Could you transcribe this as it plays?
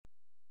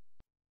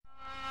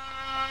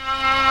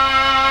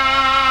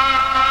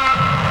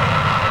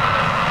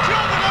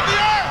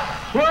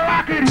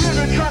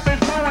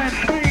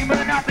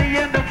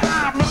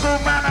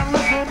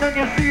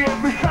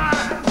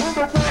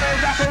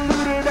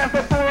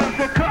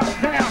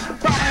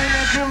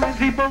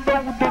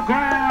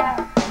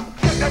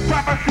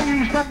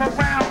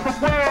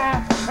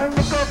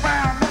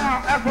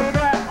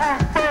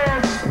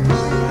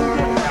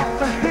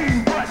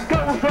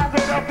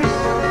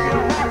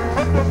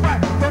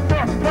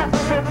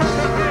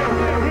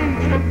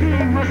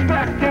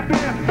respected,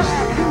 being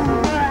far too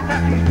long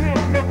that he's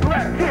been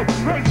neglected.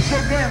 Race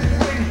against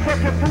race,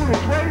 such a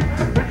foolish race.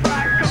 It's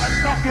like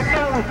cutting off your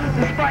nose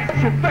despite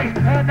your face.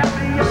 And at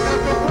the end of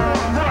the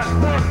world, what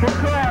was the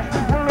cost?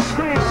 Well, it's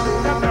clear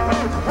that the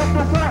earth was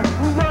the one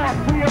who lost.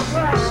 We are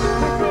lost.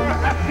 The girl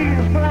I see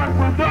is one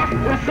with us.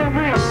 It's a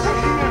real. I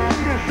see a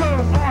cheater so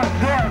on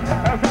drugs.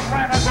 As a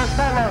man as a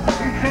fella,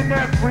 each and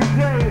every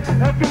day.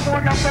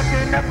 Everyone I'm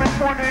looking,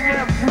 everyone in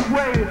every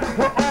way.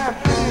 We're all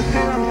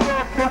citizens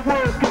of the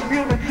world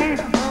community.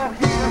 All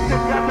here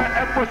together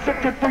and we're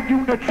searching for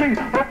unity.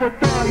 Over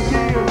 30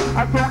 years,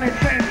 I've grown and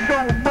changed so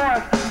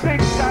much.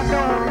 Things I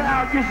know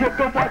now, years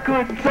ago I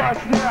couldn't touch.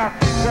 Now,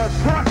 the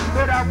thought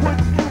that I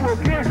wouldn't do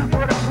again,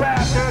 but I'm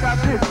glad that I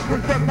did.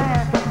 Cause I'm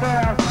on the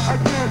now. I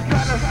just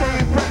try to stay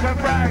present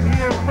right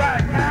here,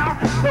 right now.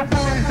 The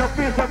worries of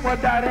fears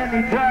without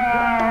any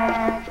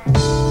doubt.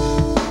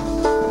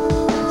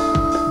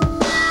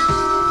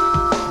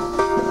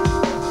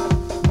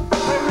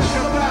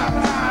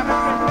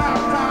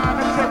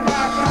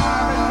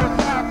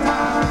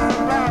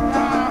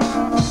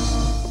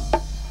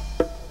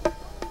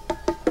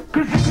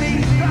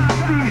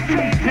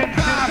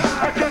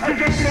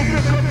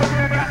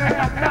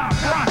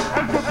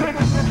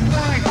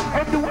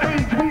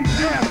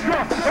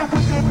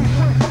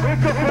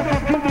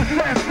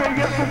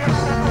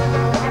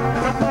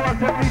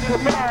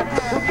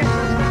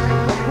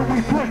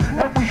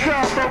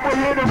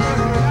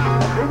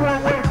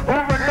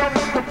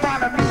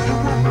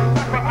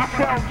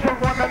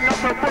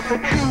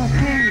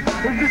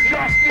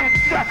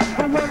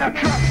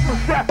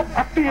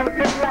 I feel no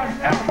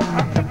one else.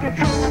 I'm taking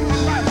control of my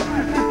life.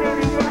 This is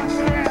anyone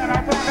can. I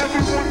want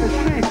everyone to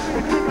see.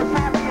 It's in the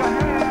palm of your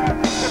hand.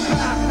 The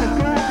past is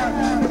gone.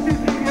 The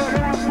future you're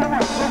on for.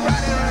 We're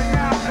right here and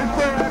now. It's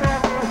where it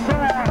all goes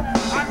on.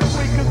 I know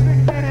we can fix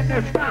it and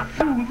it's not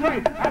too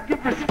late. I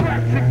give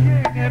respect to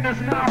King and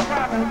it's not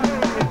right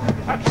away.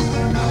 I keep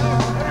it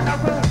and I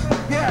won't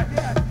forget.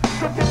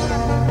 Something that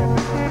I'm going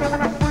to fix it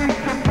when I freeze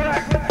some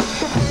back.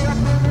 Something I'm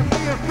going to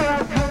see it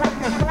fell to what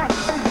this one.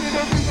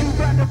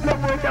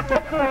 That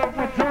before it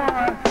was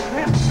on.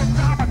 It's the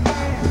time I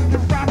came to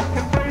rock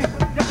and wait.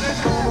 Yeah,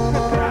 it's all the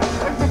past.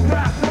 It's the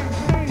past ain't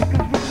seen,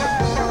 cause we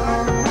laugh on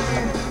our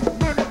ways.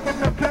 Learning from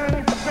the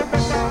pain, from the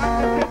behind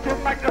the picture,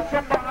 like the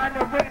sun behind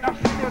the rain. I'm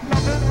seeing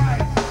loving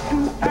light to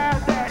all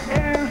that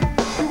is,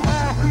 to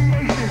all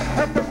creation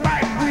of the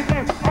life we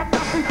live. I'm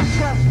not thinking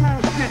some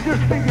bullshit,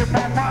 just thinking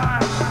my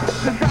mind.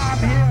 Cause I'm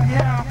here,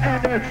 yeah,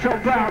 and it's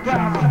about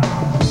time.